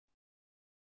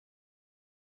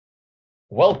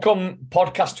Welcome,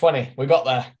 podcast 20. We got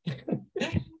there.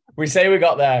 We say we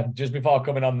got there just before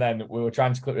coming on. Then we were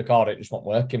trying to click record, it just wasn't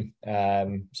working.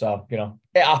 So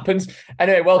it happens.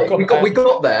 Anyway, welcome. We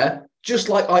got there just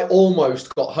like I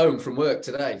almost got home from work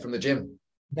today from the gym.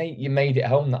 Mate, you made it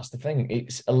home. That's the thing.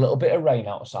 It's a little bit of rain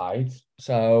outside.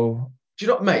 So do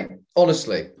you know, mate?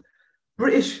 Honestly,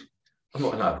 British. I'm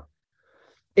not know.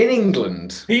 In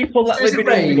England, people that live in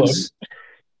England,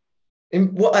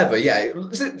 in whatever, yeah.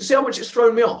 See how much it's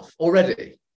thrown me off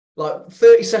already. Like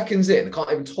 30 seconds in, I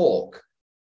can't even talk.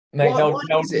 Mate,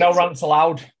 no rants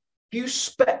allowed. Few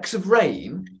specks of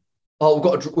rain. Oh, we've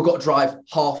got to drive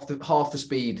half the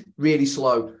speed, really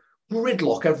slow.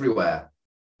 Gridlock everywhere.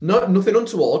 No, nothing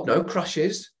untoward. No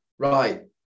crashes. Right.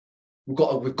 We've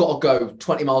got to go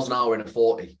 20 miles an hour in a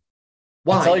 40.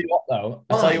 Why? I'll tell you what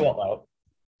though.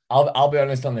 I'll be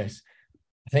honest on this.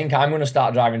 I think I'm going to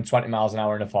start driving 20 miles an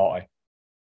hour in a 40.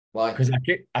 Why? Because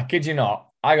I kid you not,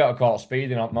 I got caught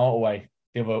speeding on motorway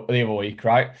the other week,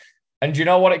 right? And do you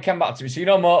know what it came back to? So you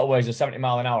know motorways are 70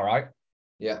 mile an hour, right?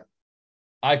 Yeah.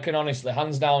 I can honestly,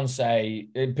 hands down, say,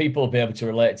 people will be able to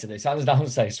relate to this. Hands down,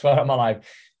 say, swear on my life,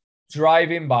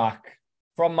 driving back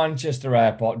from Manchester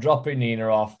Airport, dropping Nina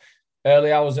off,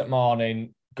 early hours at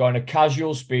morning, going a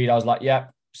casual speed. I was like, yeah,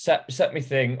 set me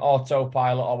thing,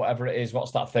 autopilot or whatever it is.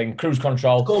 What's that thing? Cruise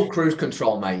control. It's called cruise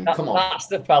control, mate. Come on. That's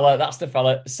the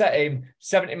fella. Set him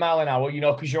 70 mile an hour,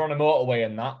 because you're on a motorway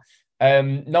and that.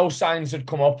 No signs had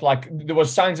come up. Like there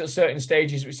was signs at certain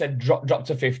stages which said drop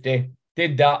to 50.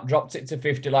 Did that, dropped it to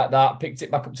 50 like that, picked it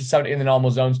back up to 70 in the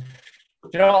normal zones. Do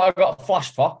you know what I got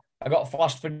flashed for? I got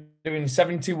flashed for doing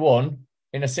 71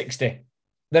 in a 60.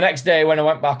 The next day when I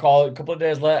went back, or a couple of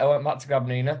days later, I went back to grab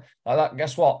Nina. Like that,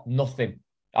 guess what? Nothing.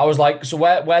 I was like, so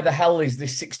where the hell is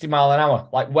this 60 mile an hour?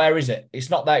 Like, where is it? It's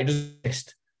not there. It doesn't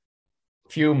exist.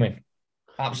 Fuming.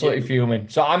 Absolutely fuming.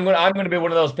 So I'm gonna be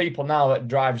one of those people now that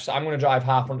drives. I'm gonna drive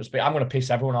half under speed. I'm gonna piss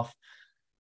everyone off.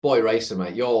 Boy racer,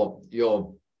 mate. You're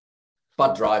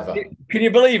bad driver. Can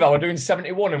you believe I was doing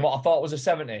 71 in what I thought was a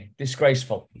 70?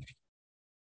 Disgraceful.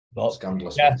 But,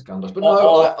 scandalous, yeah. Scandalous. But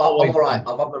no, I'm all right.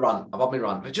 I've had my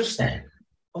rant. But just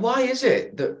why is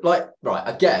it that, like, right,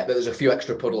 I get that there's a few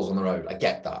extra puddles on the road. I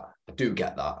get that. I do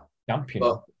get that. Champion.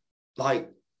 But,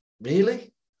 like,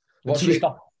 really? Don't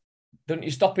you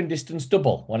stop in distance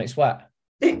double when it's wet?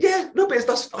 I get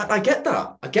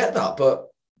that. I get that. But,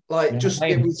 like,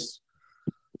 it was...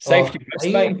 Safety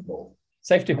first, mate.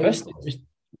 Safety first.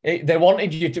 They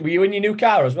wanted you to... Were you in your new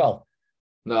car as well?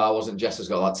 No, I wasn't. Jess has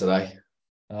got that today.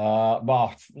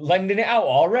 Well, lending it out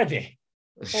already?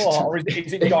 Or is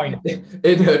it joint?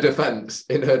 In her defence.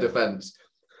 How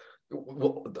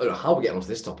are we getting onto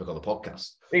this topic on the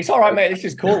podcast? It's all right, mate. This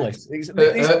is cool. These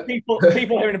people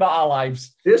hearing about our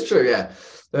lives. It's true, yeah.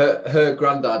 Her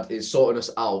granddad is sorting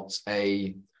us out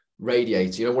a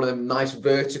radiator. One of them nice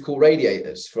vertical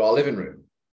radiators for our living room.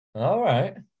 All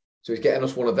right. So he's getting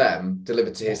us one of them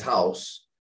delivered to his house,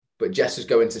 but Jess is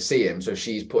going to see him, so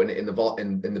she's putting it in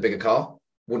the bigger car.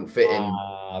 Wouldn't fit in.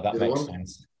 That makes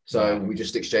sense. So we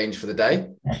just exchanged for the day.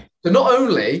 So not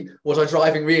only was I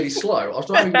driving really slow, I was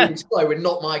driving really slow in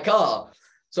not my car.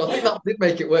 So I think that did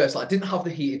make it worse. Like, I didn't have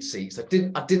the heated seats. I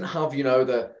didn't have,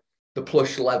 the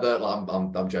plush leather. Like,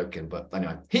 I'm joking, but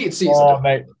anyway, heated seats.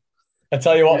 Mate. I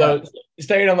tell you what, though,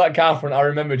 staying on that car front, I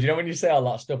remembered, when you say all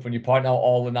that stuff, when you point out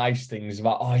all the nice things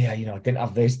about, I didn't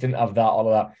have this, didn't have that, all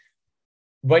of that.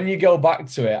 When you go back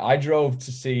to it, I drove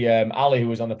to see Ali, who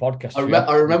was on the podcast. I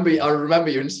remember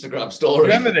your Instagram story.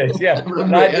 Remember this? Yeah.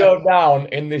 I drove down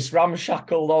in this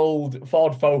ramshackle old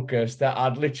Ford Focus that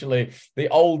had literally the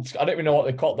old, I don't even know what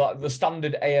they call that, the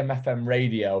standard AM/FM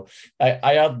radio.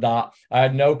 I had that. I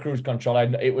had no cruise control.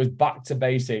 It was back to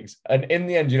basics. And in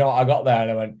the end, I got there and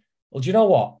I went, well, do you know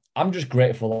what? I'm just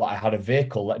grateful that I had a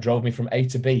vehicle that drove me from A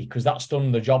to B, because that's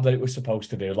done the job that it was supposed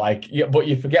to do. But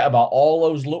you forget about all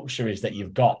those luxuries that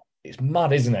you've got. It's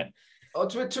mad, isn't it? Oh,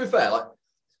 to be fair, like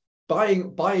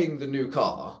buying the new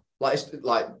car, it's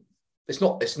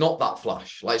not that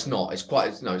flash. Like, it's not. It's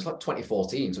like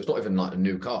 2014, so it's not even like a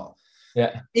new car.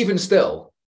 Yeah. Even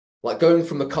still, like going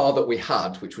from the car that we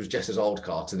had, which was Jess's old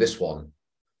car, to this one,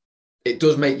 it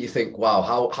does make you think,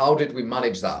 wow, how did we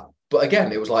manage that? But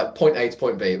again, it was like point A to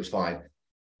point B. It was fine.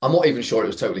 I'm not even sure it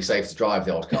was totally safe to drive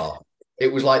the old car. It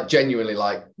was like genuinely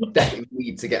like definitely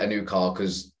need to get a new car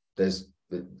because there's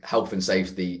the health and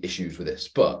safety issues with this.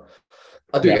 But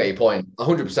I do get your point.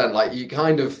 100%. Like you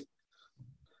kind of,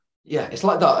 it's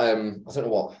like that. I don't know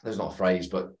what, there's not a phrase,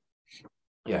 but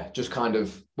just kind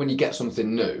of when you get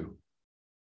something new,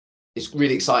 it's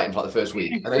really exciting for like the first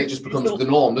week. And then it just becomes the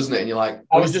norm, doesn't it? And you're like,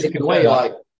 I was just away,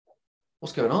 like,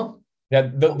 what's going on? Yeah,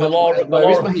 the law. Where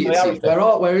is my heated seats?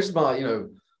 Familiarity. Where is my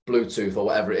Bluetooth or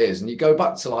whatever it is? And you go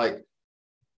back to like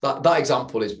that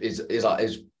example is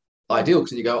ideal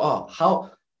because you go, oh,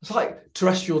 how it's like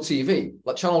terrestrial TV,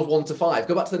 like channels 1 to 5.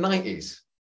 Go back to the 90s.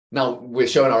 Now we're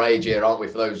showing our age here, aren't we,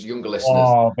 for those younger listeners?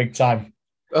 Oh, big time.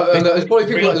 And there's probably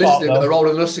people that are listening that are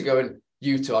older than us are going,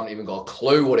 you two haven't even got a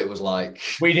clue what it was like.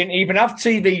 We didn't even have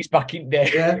TVs back in the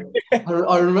day. Yeah.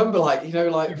 I remember, like, you know,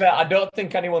 like... I don't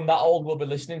think anyone that old will be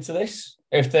listening to this.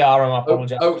 If they are, I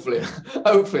apologize. Hopefully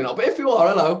not. But if you are,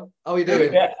 hello. How are you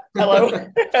doing? Yeah, hello.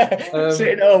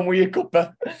 Sitting home with your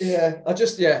cuppa. Yeah,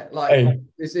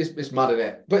 it's mad, isn't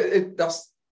it? But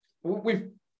we've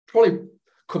probably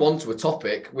come on to a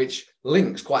topic which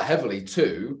links quite heavily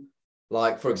to,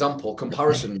 like, for example,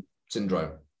 comparison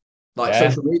syndrome.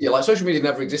 Social media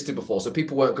never existed before, so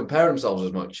people weren't comparing themselves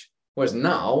as much. Whereas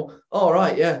now, I've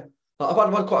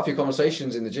had quite a few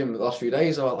conversations in the gym the last few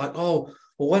days. I'm like, oh,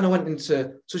 well, when I went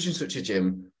into such and such a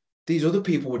gym, these other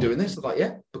people were doing this. I'm like,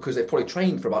 yeah, because they've probably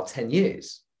trained for about 10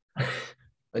 years.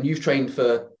 And you've trained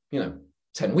for,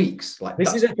 10 weeks. Like,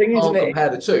 this is a thing, isn't it? Compare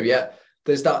the two. Yeah.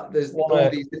 There's all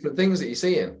these different things that you're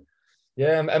seeing.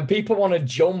 Yeah. And people want to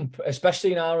jump,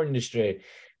 especially in our industry.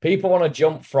 People want to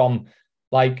jump from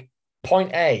like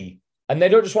point A, and they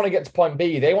don't just want to get to point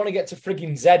B. They want to get to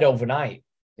frigging Z overnight.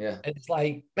 Yeah. And it's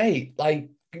like, mate, like,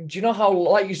 do you know how,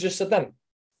 like you just said then,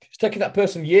 it's taking that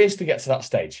person years to get to that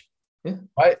stage. Yeah.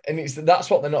 Right. And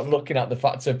that's what they're not looking at, the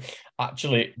fact of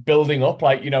actually building up,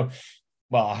 like,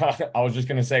 well, I was just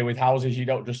going to say with houses, you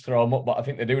don't just throw them up, but I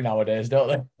think they do nowadays, don't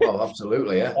they? Oh,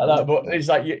 absolutely, yeah. Like that, but it's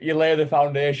like you lay the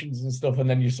foundations and stuff, and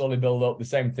then you slowly build up. The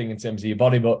same thing in terms of your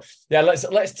body. But yeah,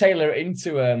 let's tailor it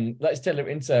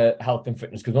into health and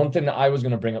fitness, because one thing that I was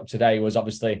going to bring up today was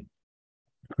obviously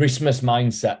Christmas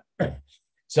mindset.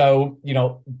 So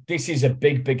this is a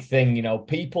big thing.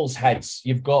 People's heads.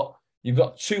 You've got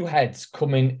two heads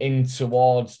coming in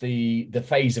towards the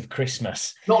phase of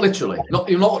Christmas. Not literally.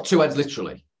 You're not two heads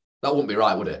literally. That wouldn't be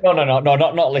right, would it? No,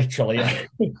 not literally. Yeah.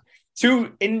 Two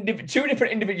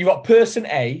different individuals. You've got person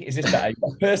A. Is this better? You've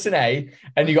got person A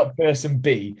and you got person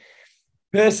B.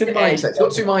 Person A. Mindsets. You've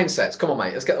got two mindsets. Come on,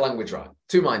 mate. Let's get the language right.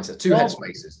 Two mindsets. Two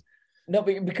headspaces. No,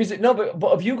 but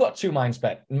have you got two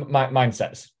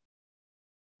mindsets?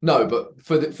 No, but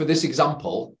for this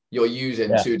example, you're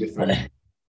using two different.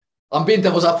 I'm being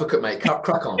devil's advocate, mate.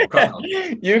 Crack on.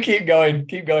 You keep going.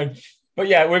 But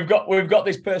yeah, we've got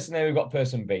this person A, we've got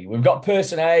person B. We've got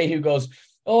person A who goes,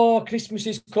 oh, Christmas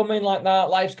is coming like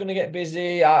that. Life's going to get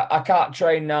busy. I can't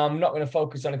train now. I'm not going to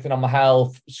focus anything on my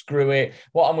health. Screw it.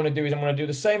 What I'm going to do is I'm going to do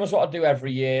the same as what I do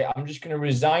every year. I'm just going to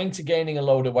resign to gaining a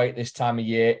load of weight this time of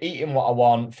year, eating what I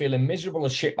want, feeling miserable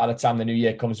as shit by the time the new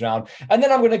year comes around. And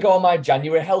then I'm going to go on my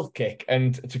January health kick.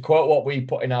 And to quote what we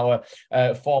put in our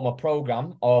former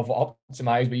program of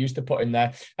Optimize, we used to put in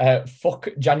there, fuck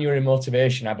January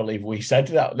motivation, I believe we said.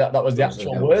 That was the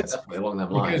actual words. Definitely along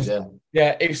them lines, yeah.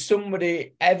 Yeah, if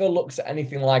somebody ever looks at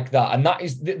anything like that, and I'll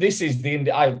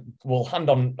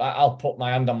put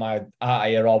my hand on my heart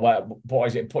here, or what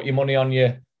is it? Put your money on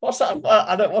your, what's that?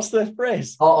 What's the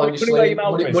phrase? Money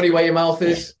where your mouth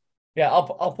is. Yeah,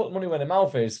 I'll put money where the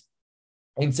mouth is.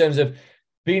 In terms of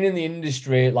being in the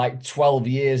industry like 12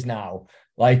 years now,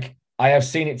 like I have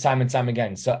seen it time and time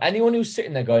again. So anyone who's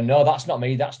sitting there going, no, that's not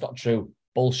me, that's not true.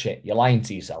 Bullshit, you're lying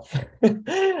to yourself.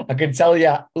 I can tell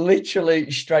you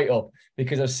literally straight up,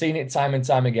 because I've seen it time and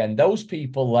time again. Those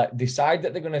people that decide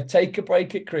that they're going to take a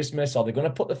break at Christmas, or they're going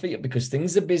to put their feet up because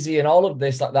things are busy and all of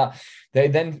this like that, they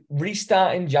then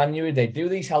restart in January. They do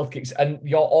these health kicks, and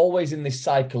you're always in this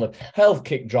cycle of health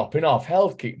kick dropping off,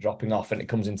 and it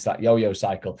comes into that yo-yo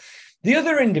cycle. The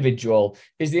other individual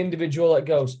is the individual that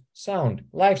goes, sound,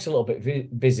 life's a little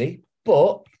bit busy,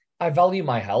 but I value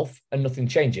my health and nothing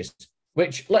changes.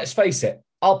 Which, let's face it,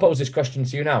 I'll pose this question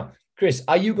to you now. Chris,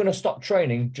 are you going to stop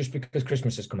training just because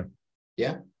Christmas is coming?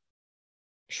 Yeah.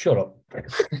 Shut up.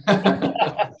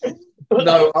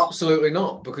 No, absolutely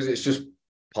not, because it's just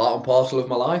part and parcel of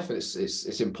my life.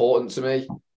 It's important to me.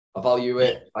 I value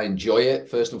it. I enjoy it,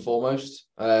 first and foremost.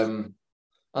 And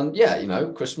yeah,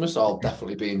 Christmas, I'll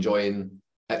definitely be enjoying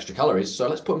extra calories. So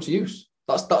let's put them to use.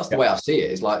 That's the way I see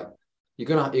it. It's like you're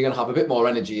gonna have a bit more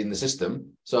energy in the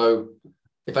system. So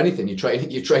if anything, your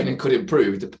training could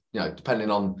improve, depending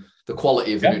on the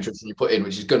quality of the nutrition you put in,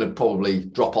 which is going to probably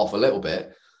drop off a little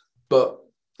bit. But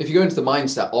if you go into the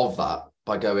mindset of that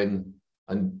by going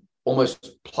and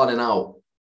almost planning out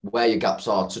where your gaps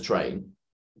are to train,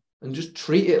 and just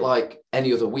treat it like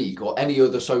any other week or any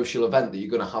other social event that you're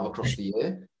going to have across the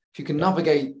year. If you can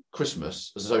navigate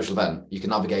Christmas as a social event, you can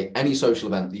navigate any social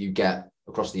event that you get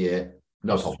across the year.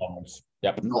 No problem.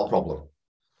 Yep. Not a problem.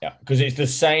 Yeah, because it's the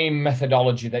same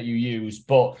methodology that you use,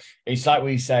 but it's like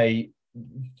we say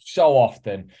so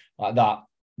often like that.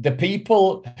 The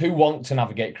people who want to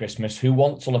navigate Christmas, who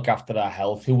want to look after their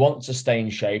health, who want to stay in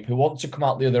shape, who want to come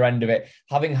out the other end of it,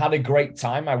 having had a great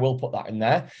time, I will put that in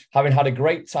there, having had a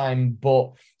great time,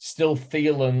 but still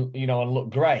feel and look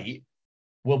great,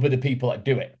 will be the people that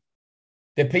do it.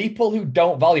 The people who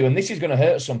don't value, and this is going to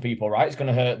hurt some people, right? It's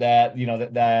going to hurt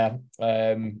their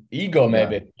ego,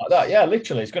 maybe like that. Yeah,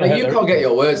 literally, it's going to hurt. You can't get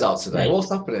your words out today.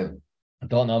 What's happening? I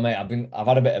don't know, mate. I've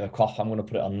had a bit of a cough. I'm going to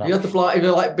put it on now. You had the blind.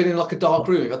 You've like been in like a dark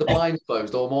room. You've had the blinds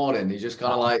closed all morning. You just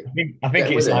kind of like. I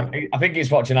think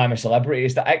it's watching I'm a Celebrity.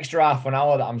 It's the extra half an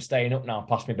hour that I'm staying up now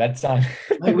past my bedtime.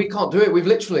 Mate, we can't do it. We've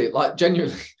literally, like,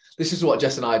 genuinely. This is what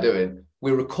Jess and I are doing.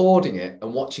 We're recording it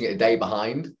and watching it a day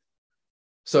behind,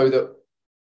 so that.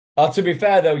 To be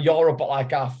fair though, you're up at like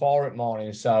 4:30 in the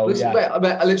morning, so listen, yeah.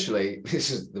 Mate, I literally, this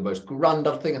is the most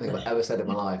granddad thing I think I've ever said in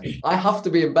my life. I have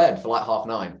to be in bed for like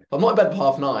 9:30. If I'm not in bed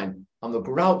for 9:30, I'm the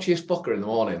grouchiest fucker in the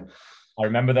morning. I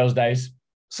remember those days.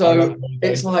 So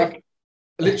it's like,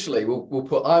 literally, we'll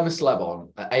put I'm a Celeb on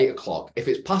at 8:00. If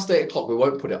it's past 8:00, we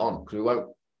won't put it on because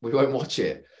we won't watch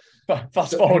it.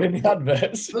 Fast forward in the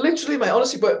adverts. Literally, mate,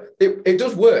 honestly, but it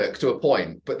does work to a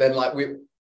point. But then like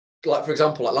for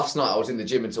example, like last night I was in the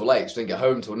gym until late, so I didn't get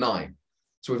home till 9.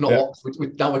 So we've not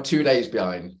watched, now we're 2 days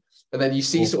behind. And then you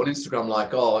see someone on Instagram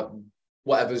like, oh,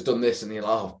 whatever's done this, and you're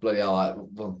like, oh, bloody hell, like,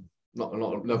 well,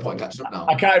 no point in catching up now.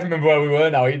 I can't remember where we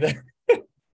were now either.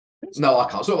 No, I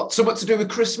can't. So something to do with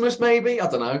Christmas, maybe? I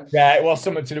don't know. Yeah, it was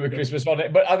something to do with Christmas, wasn't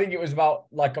it? But I think it was about,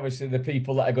 like, obviously the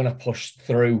people that are going to push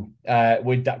through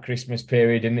with that Christmas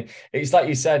period. And it's like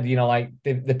you said, like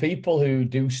the people who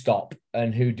do stop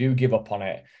and who do give up on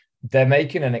it, they're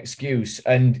making an excuse.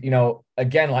 And,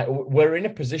 again, like we're in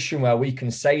a position where we can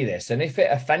say this. And if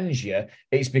it offends you,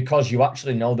 it's because you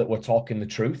actually know that we're talking the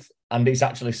truth and it's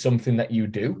actually something that you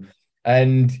do.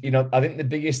 And, I think the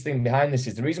biggest thing behind this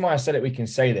is the reason why I said it, we can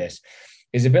say this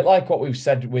is a bit like what we've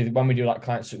said with when we do like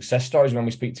client success stories, when we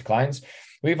speak to clients.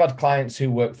 We've had clients who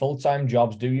work full-time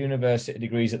jobs, do university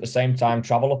degrees at the same time,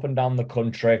 travel up and down the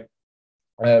country,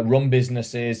 run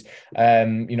businesses,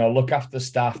 look after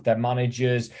staff, they're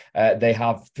managers, they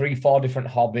have 3-4 different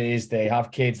hobbies, they have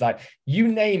kids, like you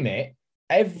name it,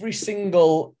 every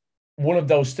single one of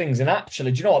those things. And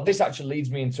actually, do you know what? This actually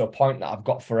leads me into a point that I've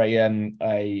got for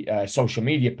a social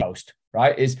media post,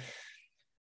 right? Is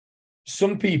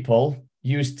some people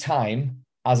use time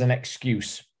as an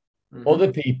excuse. Mm-hmm.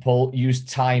 Other people use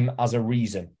time as a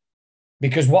reason.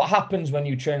 Because what happens when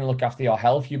you train and look after your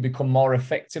health, you become more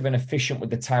effective and efficient with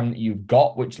the time that you've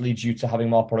got, which leads you to having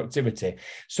more productivity.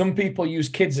 Some people use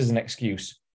kids as an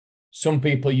excuse. Some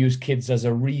people use kids as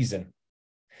a reason.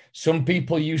 Some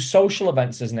people use social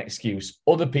events as an excuse.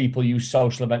 Other people use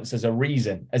social events as a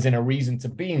reason, as in a reason to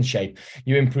be in shape.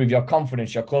 You improve your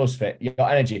confidence, your clothes fit, your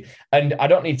energy. And I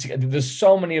don't need to, there's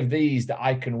so many of these that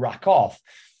I can rack off,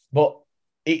 but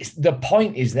the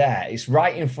point is there. It's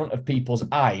right in front of people's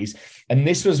eyes. And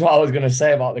this was what I was going to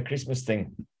say about the Christmas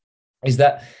thing, is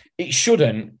that it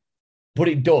shouldn't, but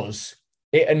it does.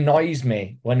 It annoys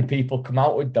me when people come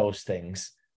out with those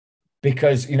things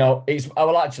because,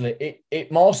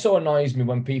 it more so annoys me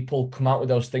when people come out with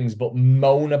those things, but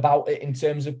moan about it in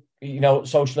terms of,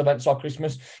 social events or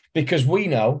Christmas, because we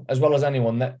know as well as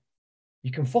anyone that you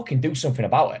can fucking do something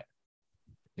about it.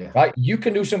 Yeah. Right? You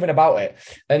can do something about it.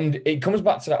 And it comes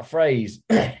back to that phrase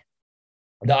that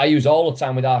I use all the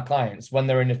time with our clients when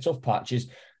they're in a tough patch is,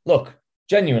 look,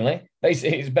 genuinely,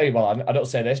 basically, it's very well, I don't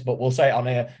say this, but we'll say it on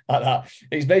here like that.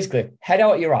 It's basically head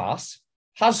out your ass.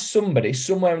 Has somebody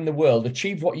somewhere in the world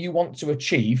achieved what you want to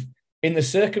achieve in the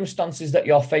circumstances that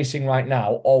you're facing right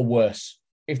now or worse?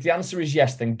 If the answer is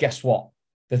yes, then guess what?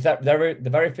 The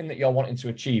very thing that you're wanting to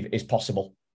achieve is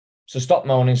possible. So stop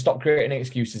moaning, stop creating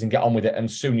excuses and get on with it, and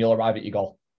soon you'll arrive at your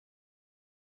goal.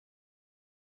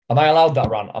 Am I allowed that,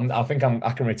 Ron? I think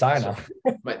I can retire now.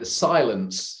 Mate, the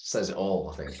silence says it all,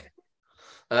 I think.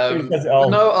 Says it all.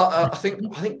 No, I think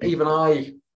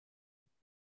even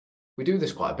we do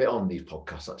this quite a bit on these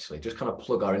podcasts, actually, just kind of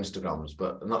plug our Instagrams,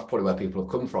 and that's probably where people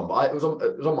have come from. But it was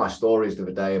on my stories the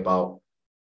other day about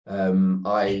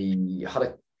I had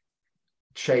a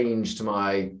change to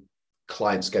my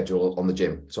client schedule on the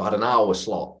gym. So I had an hour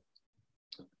slot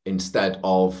instead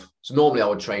of, so normally I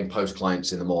would train post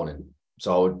clients in the morning.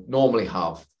 So I would normally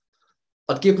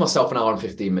I'd give myself an hour and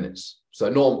 15 minutes. So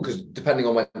normal, because depending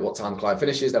on what time the client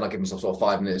finishes, then I give myself sort of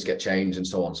 5 minutes, get changed and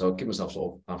so on. So I'd give myself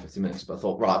sort of an hour and 15 minutes. But I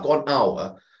thought, right, I've got an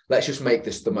hour. Let's just make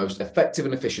this the most effective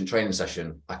and efficient training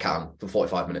session I can for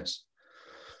 45 minutes.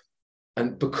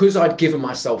 And because I'd given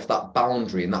myself that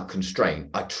boundary and that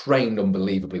constraint, I trained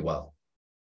unbelievably well.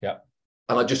 Yeah.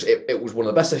 And it was one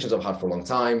of the best sessions I've had for a long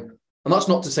time. And that's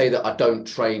not to say that I don't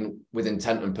train with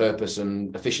intent and purpose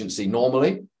and efficiency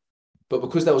normally, but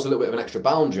because there was a little bit of an extra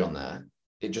boundary on there,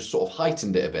 it just sort of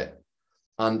heightened it a bit.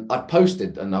 And I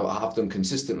posted, and I have done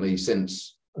consistently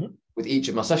since with each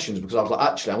of my sessions, because I was like,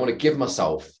 actually, I want to give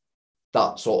myself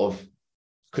that sort of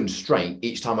constraint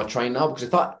each time I train now, because if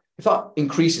that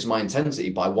increases my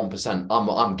intensity by 1%,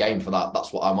 I'm game for that.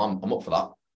 That's what I'm up for that.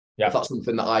 Yeah. If that's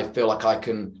something that I feel like I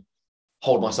can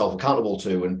hold myself accountable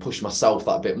to and push myself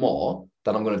that bit more,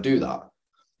 then I'm going to do that.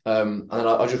 And then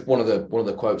I just one of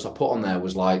the quotes I put on there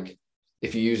was like,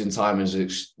 if you're using time as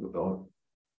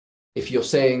if you're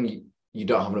saying you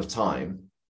don't have enough time,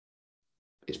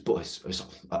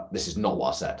 this is not what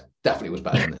I said. Definitely was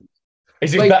better than this.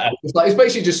 Is it better?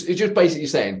 It's just basically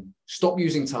saying, stop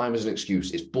using time as an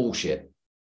excuse. It's bullshit.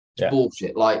 It's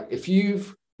bullshit. Like if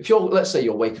you're, let's say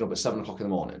you're waking up at 7 o'clock in the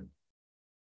morning,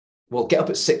 well, get up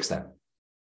at 6 then.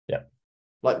 Yeah.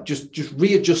 Like just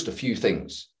readjust a few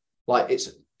things. Like it's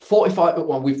 45.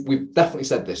 Well, we've definitely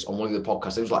said this on one of the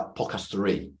podcasts. It was like podcast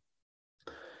 3.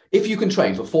 If you can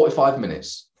train for 45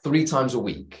 minutes 3 times a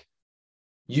week,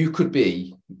 you could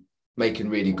be making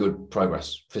really good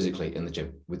progress physically in the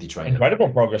gym with your training. Incredible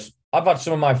progress. I've had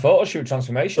some of my photo shoot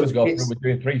transformations go through with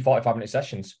doing 3 45-minute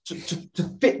sessions. To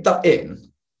fit that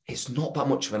in, it's not that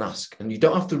much of an ask, and you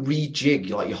don't have to rejig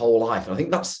like your whole life. And I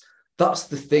think that's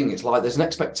the thing. It's like there's an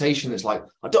expectation. It's like,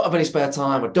 I don't have any spare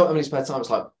time. It's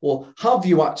like, well, have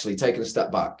you actually taken a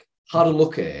step back, had a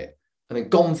look at it, and then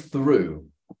gone through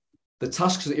the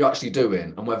tasks that you're actually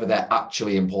doing and whether they're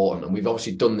actually important? And we've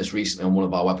obviously done this recently on one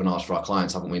of our webinars for our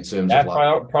clients, haven't we? In terms of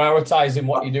like prioritizing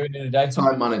what you're doing in a day,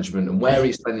 time management, and where are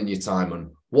you spending your time,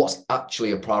 and what's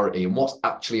actually a priority and what's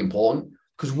actually important.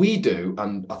 Because we do,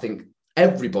 and I think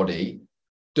everybody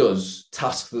does,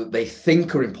 tasks that they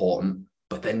think are important,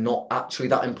 but they're not actually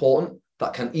that important,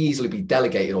 that can easily be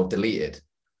delegated or deleted.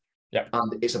 Yeah.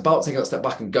 And it's about taking that step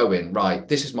back and going, right,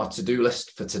 this is my to-do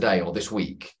list for today or this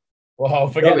week. Well,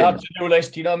 forget that to-do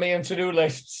list. You know me and to-do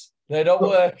lists. They don't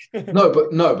work.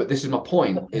 but this is my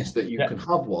point, is that you can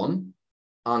have one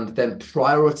and then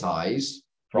prioritize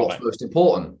what's most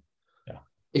important. Yeah.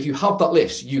 If you have that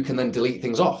list, you can then delete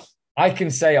things off. I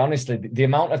can say, honestly, the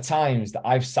amount of times that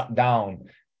I've sat down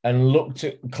and looked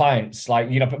at clients, like,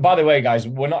 you know, but by the way, guys,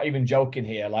 we're not even joking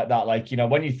here like that. Like, you know,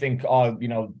 when you think, oh, you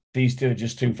know, these two are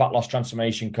just 2 fat loss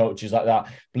transformation coaches like that,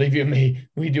 believe you me,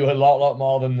 we do a lot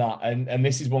more than that. And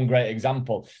this is one great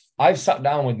example. I've sat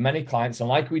down with many clients, and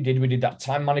like we did that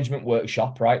time management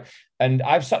workshop, right? And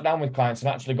I've sat down with clients and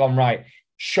actually gone, right,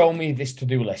 show me this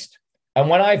to-do list. And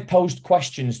when I've posed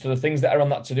questions to the things that are on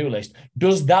that to-do list,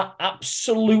 does that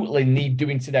absolutely need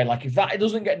doing today? Like, if that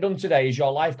doesn't get done today, is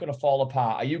your life going to fall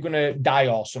apart? Are you going to die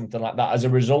or something like that as a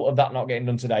result of that not getting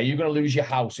done today? Are you going to lose your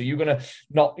house? Are you going to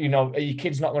not, you know, are your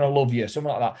kids not going to love you?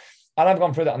 Something like that. And I've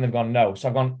gone through that and they've gone, no. So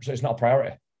I've gone, so it's not a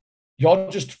priority.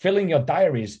 You're just filling your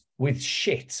diaries with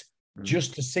shit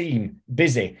just to seem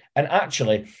busy and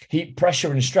actually heap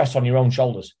pressure and stress on your own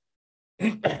shoulders.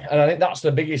 And I think that's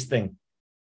the biggest thing.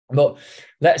 But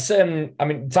let's, I mean, I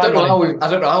don't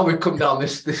know how we've come down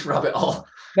this rabbit hole.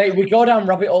 Mate, we go down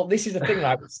rabbit hole. This is the thing,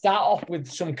 right? We start off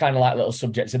with some kind of like little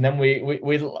subjects, and then we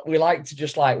like to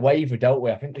just like waver, don't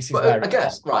we? I think this is. But I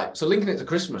guess right. So linking it to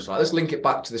Christmas, right? Let's link it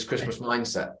back to this Christmas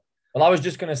mindset. Well, I was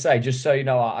just going to say, just so you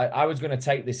know, I was going to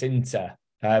take this into.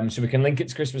 So we can link it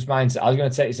to Christmas mindset. I was going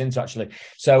to take this into actually.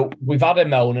 So we've had a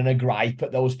moan and a gripe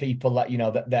at those people that, you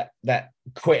know, that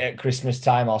quit at Christmas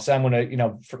time, or say I'm going to, you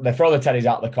know, they throw the teddies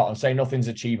out the cot and say nothing's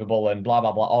achievable and blah,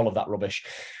 blah, blah, all of that rubbish.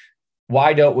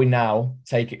 Why don't we now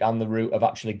take it down the route of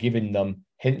actually giving them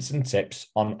hints and tips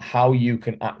on how you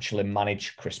can actually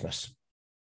manage Christmas?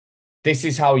 This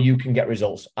is how you can get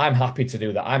results. I'm happy to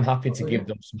do that. I'm happy to give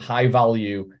them some high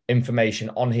value information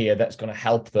on here that's going to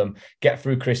help them get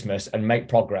through Christmas and make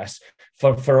progress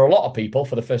for a lot of people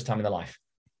for the first time in their life.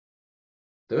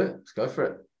 Do it. Let's go for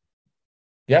it.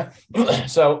 Yeah.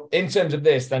 So in terms of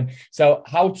this then, so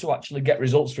how to actually get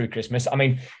results through Christmas. I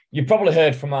mean, you've probably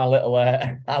heard from our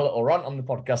little rant on the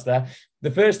podcast there. The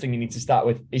first thing you need to start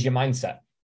with is your mindset.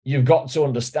 You've got to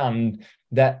understand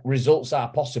that results are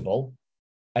possible.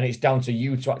 And it's down to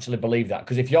you to actually believe that.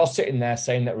 Because if you're sitting there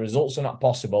saying that results are not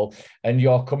possible and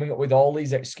you're coming up with all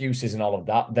these excuses and all of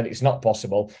that it's not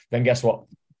possible, then guess what?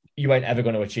 You ain't ever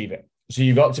going to achieve it. So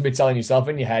you've got to be telling yourself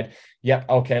in your head, yep,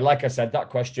 okay, like I said, that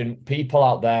question, people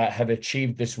out there have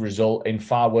achieved this result in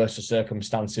far worse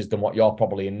circumstances than what you're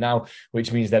probably in now,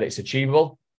 which means that it's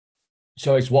achievable.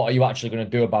 So it's what are you actually going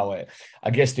to do about it?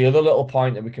 I guess the other little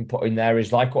point that we can put in there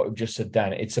is like what we've just said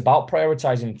then. It's about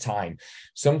prioritizing time.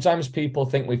 Sometimes people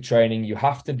think with training, you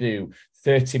have to do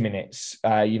 30 minutes,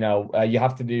 you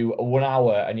have to do 1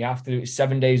 hour and you have to do it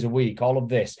 7 days a week, all of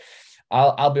this.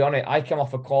 I'll be honest, I came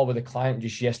off a call with a client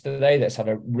just yesterday that's had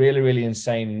a really, really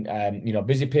insane,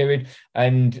 busy period.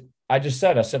 And I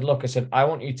said, look, I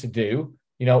want you to do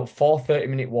 4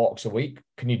 30-minute walks a week.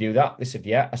 Can you do that? They said,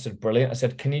 yeah. I said, brilliant. I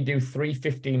said, can you do 3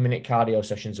 15-minute cardio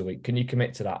sessions a week? Can you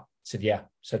commit to that? I said, yeah. I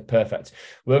said, perfect.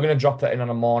 We're going to drop that in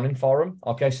on a morning for them.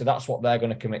 Okay. So that's what they're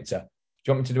going to commit to. Do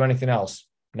you want me to do anything else?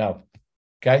 No.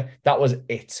 Okay. That was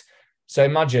it. So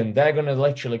imagine they're going to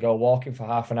literally go walking for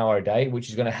half an hour a day, which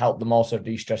is going to help them also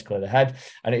de-stress, clear the head.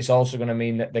 And it's also going to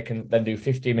mean that they can then do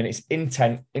 15 minutes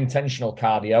intentional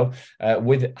cardio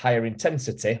with higher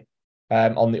intensity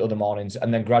on the other mornings,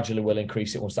 and then gradually we'll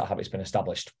increase it once that habit's been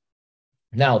established.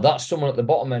 Now, that's someone at the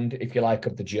bottom end, if you like,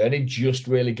 of the journey, just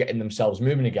really getting themselves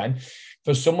moving again.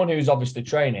 For someone who's obviously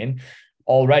training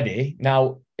already,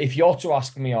 now, if you're to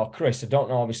ask me or Chris, I don't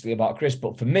know obviously about Chris,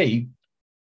 but for me,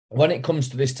 when it comes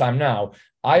to this time now,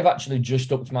 I've actually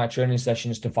just upped my training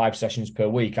sessions to 5 sessions per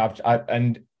week.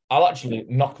 I'll actually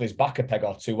knock this back a peg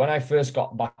or two. When I first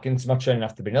got back into my training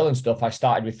after being ill and stuff, I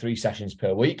started with 3 sessions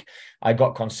per week. I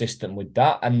got consistent with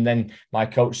that. And then my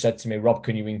coach said to me, Rob,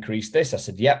 can you increase this? I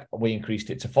said, yep. We increased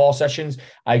it to 4 sessions.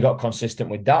 I got consistent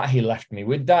with that. He left me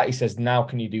with that. He says, now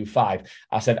can you do 5?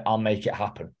 I said, I'll make it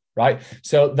happen. Right.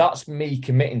 So that's me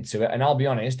committing to it. And I'll be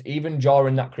honest, even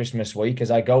during that Christmas week, as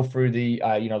I go through the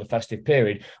festive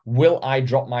period, will I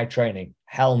drop my training?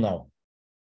 Hell no.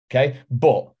 Okay.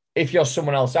 But if you're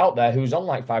someone else out there who's on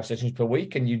like 5 sessions per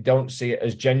week and you don't see it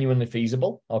as genuinely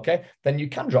feasible, okay, then you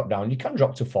can drop down. You can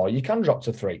drop to 4. You can drop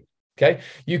to 3. Okay.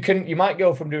 You might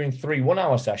go from doing 3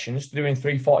 1-hour sessions to doing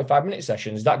 3 45-minute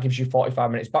sessions. That gives you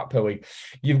 45 minutes back per week.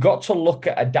 You've got to look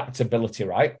at adaptability,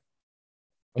 right?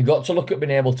 You've got to look at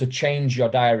being able to change your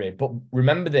diary. But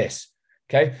remember this,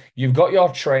 okay? You've got your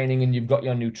training and you've got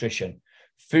your nutrition.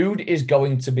 Food is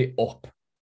going to be up.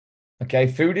 Okay,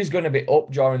 food is going to be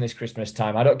up during this Christmas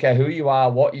time. I don't care who you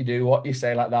are, what you do, what you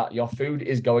say like that. Your food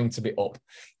is going to be up.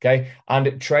 Okay,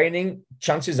 and training,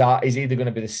 chances are, is either going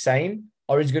to be the same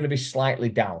or is going to be slightly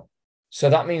down. So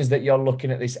that means that you're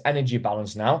looking at this energy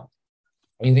balance now.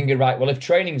 And you're thinking, right, well, if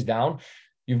training's down,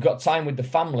 you've got time with the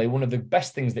family. One of the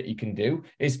best things that you can do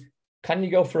is, can you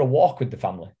go for a walk with the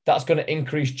family? That's going to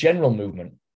increase general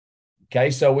movement. Okay,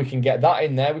 so we can get that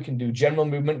in there. We can do general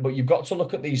movement, but you've got to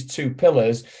look at these 2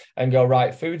 pillars and go,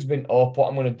 right, food's been up. What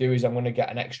I'm going to do is I'm going to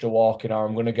get an extra walk in, or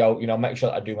I'm going to go, make sure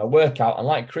that I do my workout. And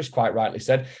like Chris quite rightly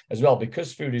said as well,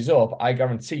 because food is up, I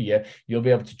guarantee you'll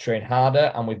be able to train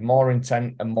harder and with more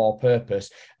intent and more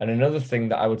purpose. And another thing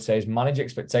that I would say is manage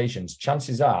expectations.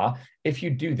 Chances are, if you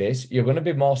do this, you're going to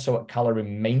be more so at calorie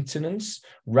maintenance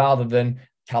rather than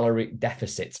calorie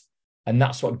deficit. And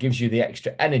that's what gives you the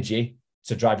extra energy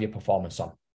to drive your performance on.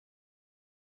 Is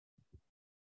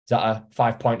that a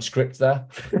 5-point script there?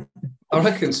 I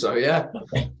reckon so, yeah.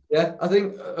 Yeah, I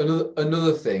think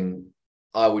another thing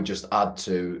I would just add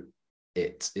to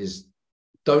it is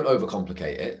don't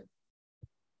overcomplicate it,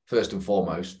 first and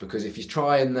foremost, because if you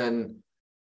try and then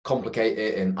complicate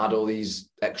it and add all these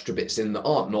extra bits in that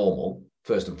aren't normal,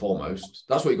 first and foremost,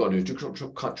 that's what you've got to do, is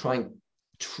try and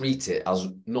treat it as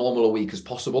normal a week as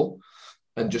possible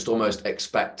and just almost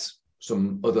expect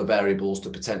some other variables to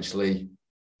potentially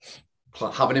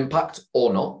have an impact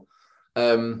or not.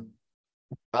 And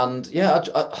don't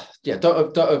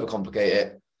overcomplicate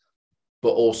it, but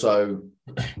also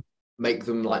make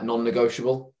them like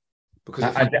non-negotiable. Because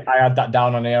I had that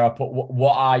down on here. I put,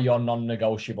 what are your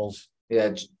non-negotiables?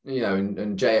 Yeah,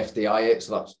 and JFDI it,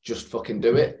 so that's just fucking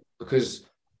do it. Because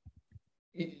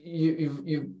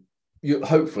you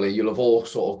hopefully you'll have all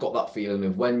sort of got that feeling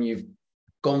of when you've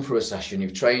gone through a session,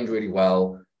 you've trained really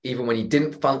well, even when you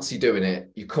didn't fancy doing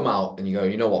it, you come out and you go,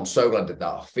 you know what, I'm so glad I did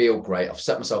that. I feel great. I've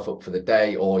set myself up for the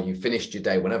day, or you finished your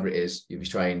day, whenever it is, you've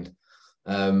trained.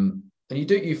 And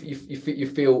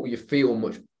you feel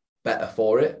much better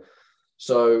for it.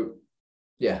 So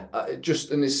yeah,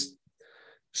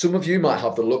 some of you might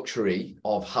have the luxury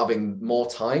of having more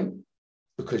time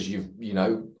because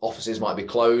offices might be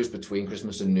closed between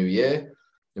Christmas and New Year.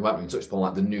 You might be touched upon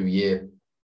like the New Year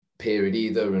period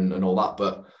either and all that,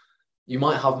 but you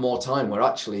might have more time where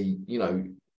actually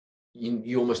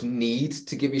you almost need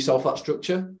to give yourself that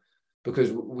structure,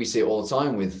 because we see it all the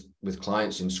time with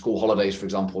clients in school holidays, for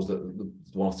example, the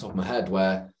one off the top of my head,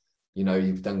 where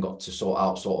you've then got to sort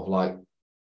out sort of like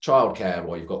childcare,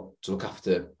 or you've got to look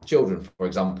after children, for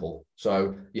example.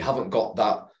 So you haven't got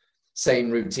that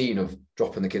same routine of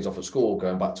dropping the kids off at school,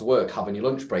 going back to work, having your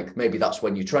lunch break. Maybe that's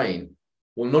when you train.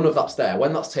 Well, none of that's there.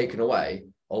 When that's taken away,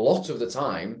 a lot of the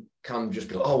time can just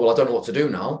be like, oh, well, I don't know what to do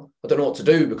now. I don't know what to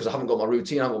do because I haven't got my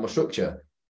routine, I haven't got my structure.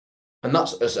 And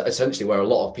that's essentially where a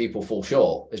lot of people fall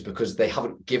short, is because they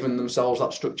haven't given themselves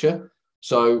that structure.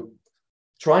 So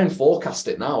try and forecast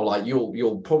it now. Like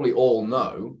you'll probably all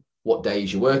know what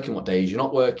days you're working, what days you're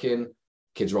not working.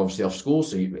 Kids are obviously off school.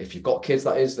 So if you've got kids,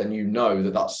 that is, then you know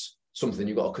that that's something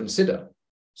you've got to consider.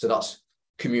 So that's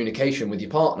communication with your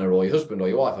partner or your husband or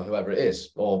your wife or whoever it is,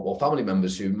 or family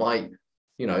members who might,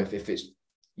 you know, if it's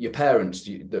your parents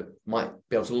that might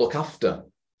be able to look after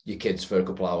your kids for a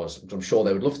couple of hours, which I'm sure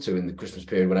they would love to in the Christmas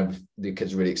period whenever the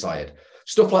kids are really excited.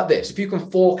 Stuff like this, if you can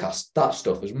forecast that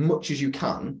stuff as much as you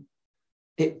can,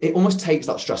 it almost takes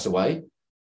that stress away.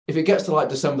 If it gets to like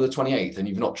December the 28th and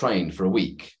you've not trained for a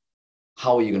week,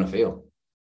 how are you going to feel?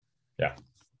 Yeah.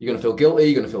 You're going to feel guilty,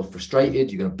 you're going to feel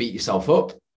frustrated, you're going to beat yourself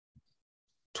up.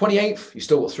 28th, you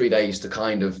still got 3 days to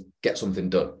kind of get something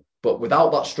done. But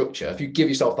without that structure, if you give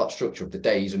yourself that structure of the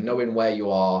days and knowing where you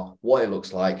are, what it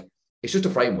looks like, it's just a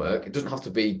framework. It doesn't have to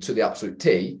be to the absolute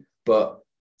T, but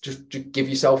just give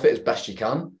yourself it as best you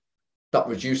can. That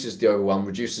reduces the overwhelm,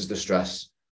 reduces the stress,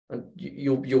 and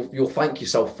you'll thank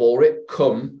yourself for it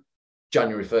come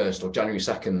January 1st or January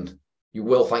 2nd. You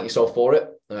will thank yourself for it.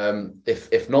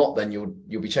 If not, then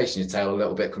you'll be chasing your tail a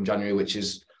little bit come January, which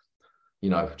is, you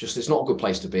know, just, it's not a good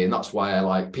place to be. And that's why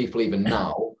like people even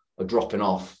now are dropping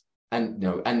off, and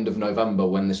end of November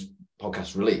when this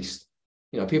podcast released.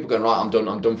 People going, right, I'm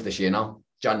done for this year now.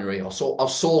 January, I'll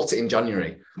sort it in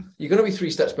January. You're going to be 3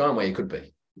 steps behind where you could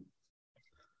be.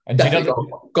 And I've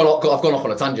gone off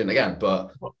on a tangent again,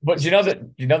 but do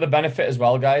you know the benefit as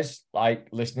well, guys? Like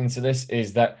listening to this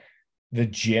is that the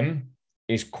gym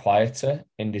is quieter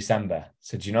in December.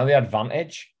 So do you know the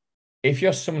advantage? If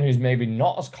you're someone who's maybe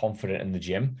not as confident in the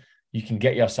gym, you can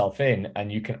get yourself in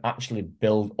and you can actually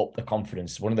build up the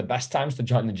confidence. One of the best times to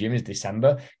join the gym is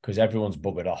December because everyone's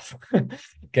buggered off.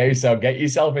 Okay, so get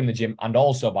yourself in the gym. And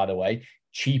also, by the way,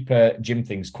 cheaper gym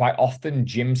things. Quite often,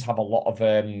 gyms have a lot of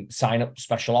sign-up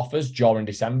special offers during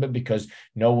December because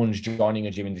no one's joining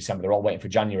a gym in December. They're all waiting for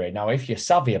January. Now, if you're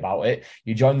savvy about it,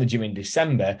 you join the gym in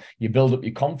December, you build up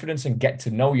your confidence and get to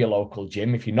know your local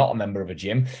gym if you're not a member of a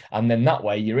gym. And then that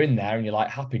way you're in there and you're like,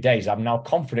 happy days. I'm now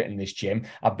confident in this gym.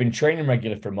 I've been training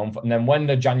regularly for a month. And then when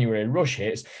the January rush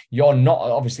hits, you're not,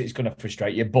 obviously it's going to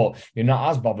frustrate you, but you're not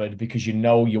as bothered because you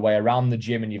know your way around the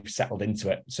gym and you've settled into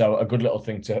it. So a good little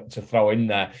thing to throw in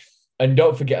there. And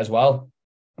don't forget as well,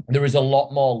 there is a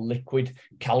lot more liquid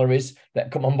calories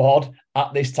that come on board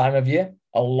at this time of year,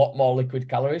 a lot more liquid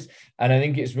calories. And I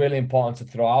think it's really important to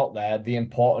throw out there the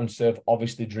importance of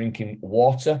obviously drinking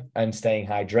water and staying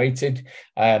hydrated.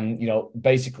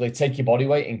 Basically take your body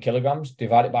weight in kilograms,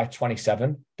 divide it by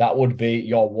 27. That would be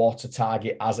your water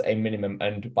target as a minimum.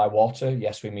 And by water,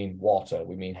 yes, we mean water.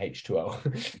 We mean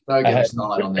H2O. Don't get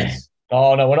started on this.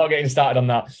 Oh, no, we're not getting started on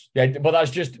that. Yeah, but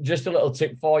that's just a little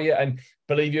tip for you. And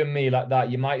believe you me, like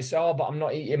that, you might say, oh, but I'm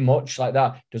not eating much like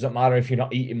that. Doesn't matter if you're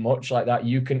not eating much like that.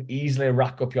 You can easily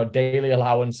rack up your daily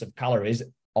allowance of calories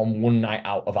on one night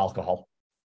out of alcohol.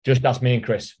 Just ask me and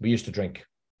Chris. We used to drink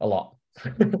a lot.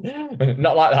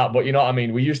 Not like that, but you know what I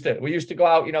mean? We used to go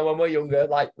out, when we're younger,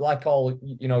 like all,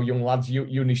 young lads,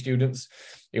 uni students,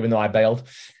 even though I bailed.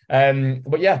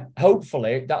 But yeah,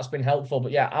 hopefully that's been helpful.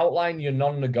 But yeah, outline your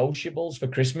non-negotiables for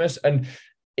Christmas. And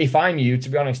if I'm you, to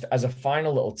be honest, as a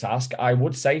final little task, I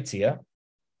would say to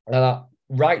you,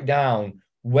 write down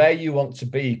where you want to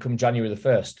be come January the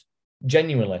 1st.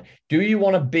 Genuinely, do you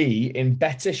want to be in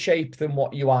better shape than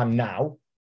what you are now,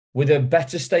 with a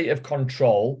better state of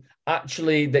control,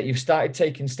 actually that you've started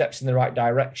taking steps in the right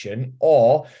direction?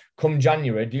 Or come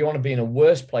January, do you want to be in a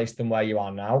worse place than where you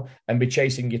are now and be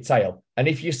chasing your tail? And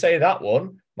if you say that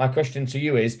one, my question to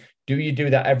you is, do you do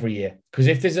that every year? Because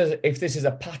if this is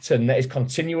a pattern that is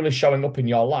continually showing up in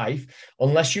your life,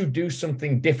 unless you do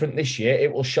something different this year,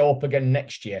 it will show up again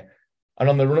next year. And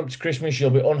on the run up to Christmas,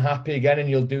 you'll be unhappy again and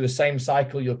you'll do the same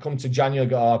cycle. You'll come to January,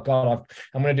 go, oh God,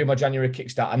 I'm going to do my January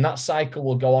kickstart. And that cycle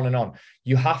will go on and on.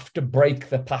 You have to break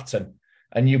the pattern.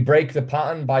 And you break the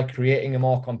pattern by creating a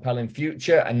more compelling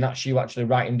future. And that's you actually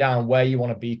writing down where you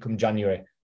want to be come January.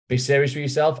 Be serious with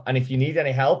yourself. And if you need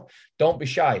any help, don't be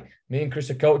shy. Me and Chris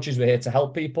are coaches. We're here to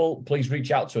help people. Please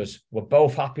reach out to us. We're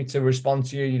both happy to respond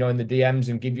to you, in the DMs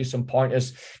and give you some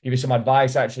pointers, give you some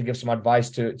advice. I actually give some advice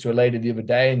to a lady the other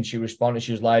day and she responded.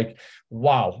 She was like,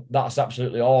 wow, that's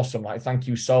absolutely awesome. Like, thank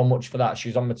you so much for that. She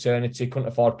was on maternity, couldn't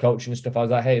afford coaching and stuff. I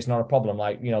was like, hey, it's not a problem.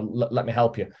 Like, let me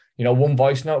help you. One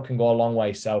voice note can go a long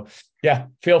way. So yeah,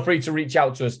 feel free to reach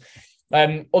out to us.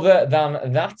 Other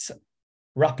than that,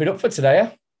 wrap it up for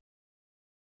today.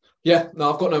 Yeah,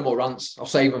 no, I've got no more rants. I'll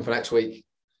save them for next week.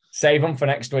 Save them for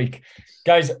next week.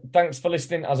 Guys, thanks for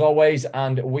listening as always,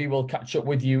 and we will catch up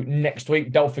with you next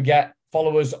week. Don't forget,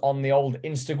 follow us on the old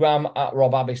Instagram at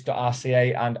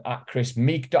robabbis.rca and at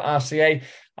chrismeek.rca.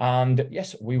 And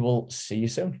yes, we will see you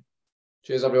soon.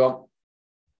 Cheers, everyone.